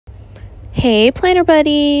Hey planner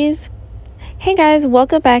buddies! Hey guys,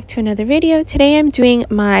 welcome back to another video. Today I'm doing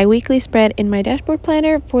my weekly spread in my dashboard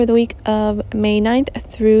planner for the week of May 9th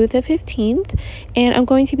through the 15th, and I'm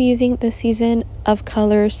going to be using the Season of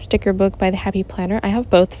Color sticker book by the Happy Planner. I have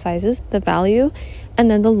both sizes, the value and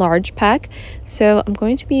then the large pack. So I'm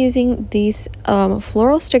going to be using these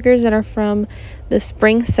floral stickers that are from the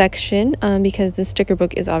spring section because the sticker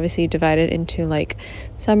book is obviously divided into like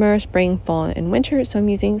summer, spring, fall, and winter. So I'm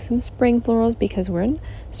using some spring florals because we're in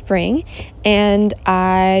spring, and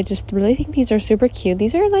I just really think these are super cute.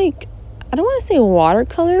 These are like, I don't want to say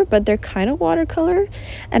watercolor, but they're kind of watercolor.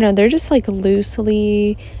 I know they're just like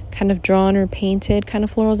loosely kind of drawn or painted kind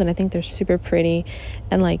of florals, and I think they're super pretty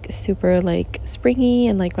and like super like springy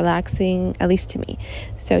and like relaxing, at least to me.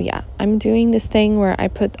 So yeah, I'm doing this thing where I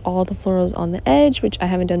put all the florals on the edge, which I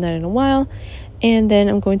haven't done that in a while, and then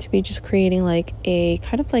I'm going to be just creating like a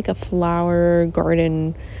kind of like a flower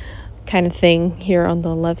garden kind of thing here on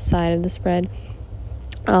the left side of the spread.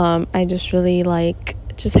 I just really like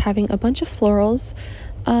just having a bunch of florals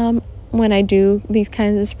when I do these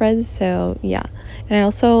kinds of spreads. So yeah, and I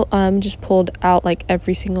also just pulled out like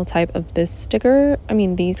every single type of this sticker,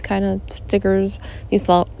 these kind of stickers, these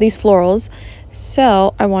florals.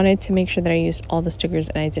 So I wanted to make sure that I used all the stickers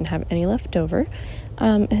and I didn't have any left over.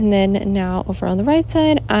 And then now over on the right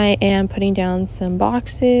side, I am putting down some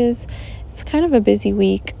boxes. It's kind of a busy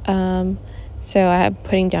week, so I'm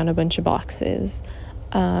putting down a bunch of boxes,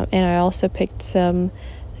 and I also picked some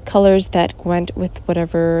colors that went with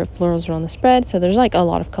whatever florals are on the spread. So there's like a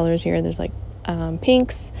lot of colors here. There's like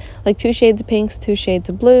pinks, like 2 shades of pinks, 2 shades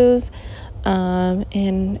of blues,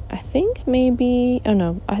 and I think maybe, oh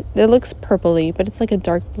no, it looks purpley, but it's like a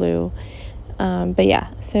dark blue. But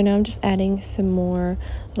yeah, so now I'm just adding some more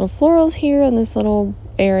little florals here in this little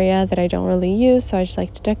area that I don't really use, so I just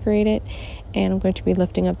like to decorate it. And I'm going to be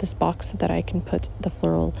lifting up this box so that I can put the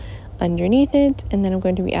floral underneath it, and then I'm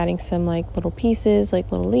going to be adding some like little pieces,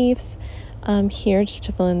 like little leaves here, just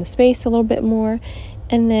to fill in the space a little bit more.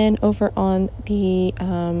 And then over on the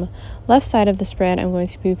left side of the spread, I'm going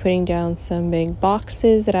to be putting down some big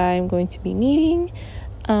boxes that I'm going to be needing.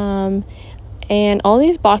 And all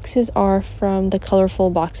these boxes are from the Colorful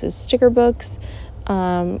Boxes sticker books,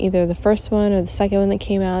 either the first one or the second one that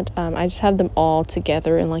came out. I just have them all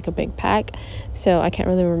together in like a big pack, so I can't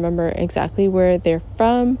really remember exactly where they're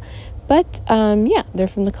from, but yeah, they're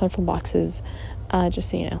from the Colorful Boxes, just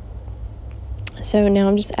so you know. So now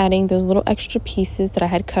I'm just adding those little extra pieces that I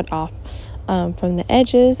had cut off from the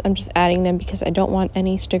edges. I'm just adding them because I don't want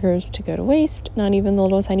any stickers to go to waste, not even the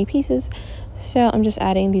little tiny pieces. So I'm just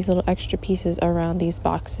adding these little extra pieces around these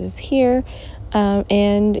boxes here,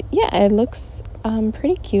 and yeah, it looks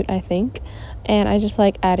pretty cute, I think. And I just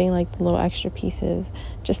like adding like the little extra pieces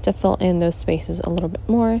just to fill in those spaces a little bit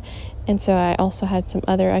more. And so I also had some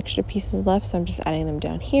other extra pieces left, so I'm just adding them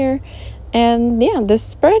down here. And yeah, this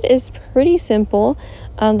spread is pretty simple.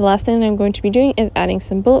 The last thing that I'm going to be doing is adding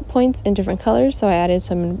some bullet points in different colors. So I added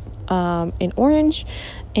some in orange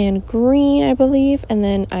and green, I believe, and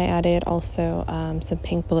then I added also some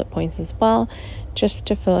pink bullet points as well, just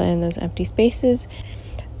to fill in those empty spaces.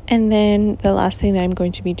 And then the last thing that I'm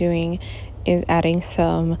going to be doing is adding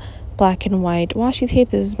some black and white washi tape.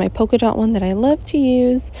 This is my polka dot one that I love to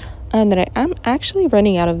use, that I'm actually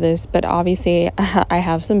running out of this, but obviously I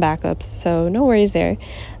have some backups, so no worries there.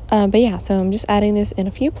 But yeah, so I'm just adding this in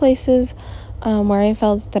a few places where I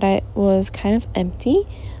felt that I was kind of empty,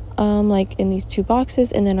 like in these 2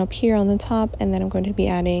 boxes, and then up here on the top. And then I'm going to be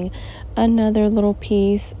adding another little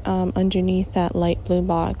piece underneath that light blue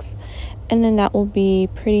box, and then that will be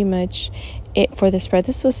pretty much it for the spread.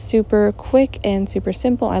 This was super quick and super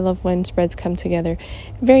simple. I love when spreads come together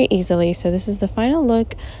very easily. So this is the final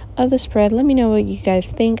look of the spread. Let me know what you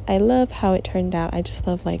guys think. I love how it turned out. I just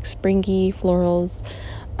love like springy florals.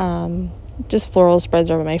 Just floral spreads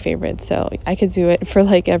are my favorite, so I could do it for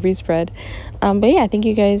like every spread. But yeah, thank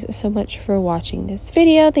you guys so much for watching this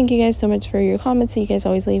video. Thank you guys so much for your comments that you guys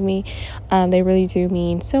always leave me. They really do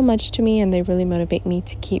mean so much to me, and they really motivate me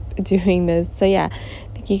to keep doing this. So yeah,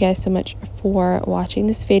 thank you guys so much for watching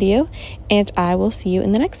this video, and I will see you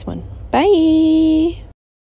in the next one. Bye.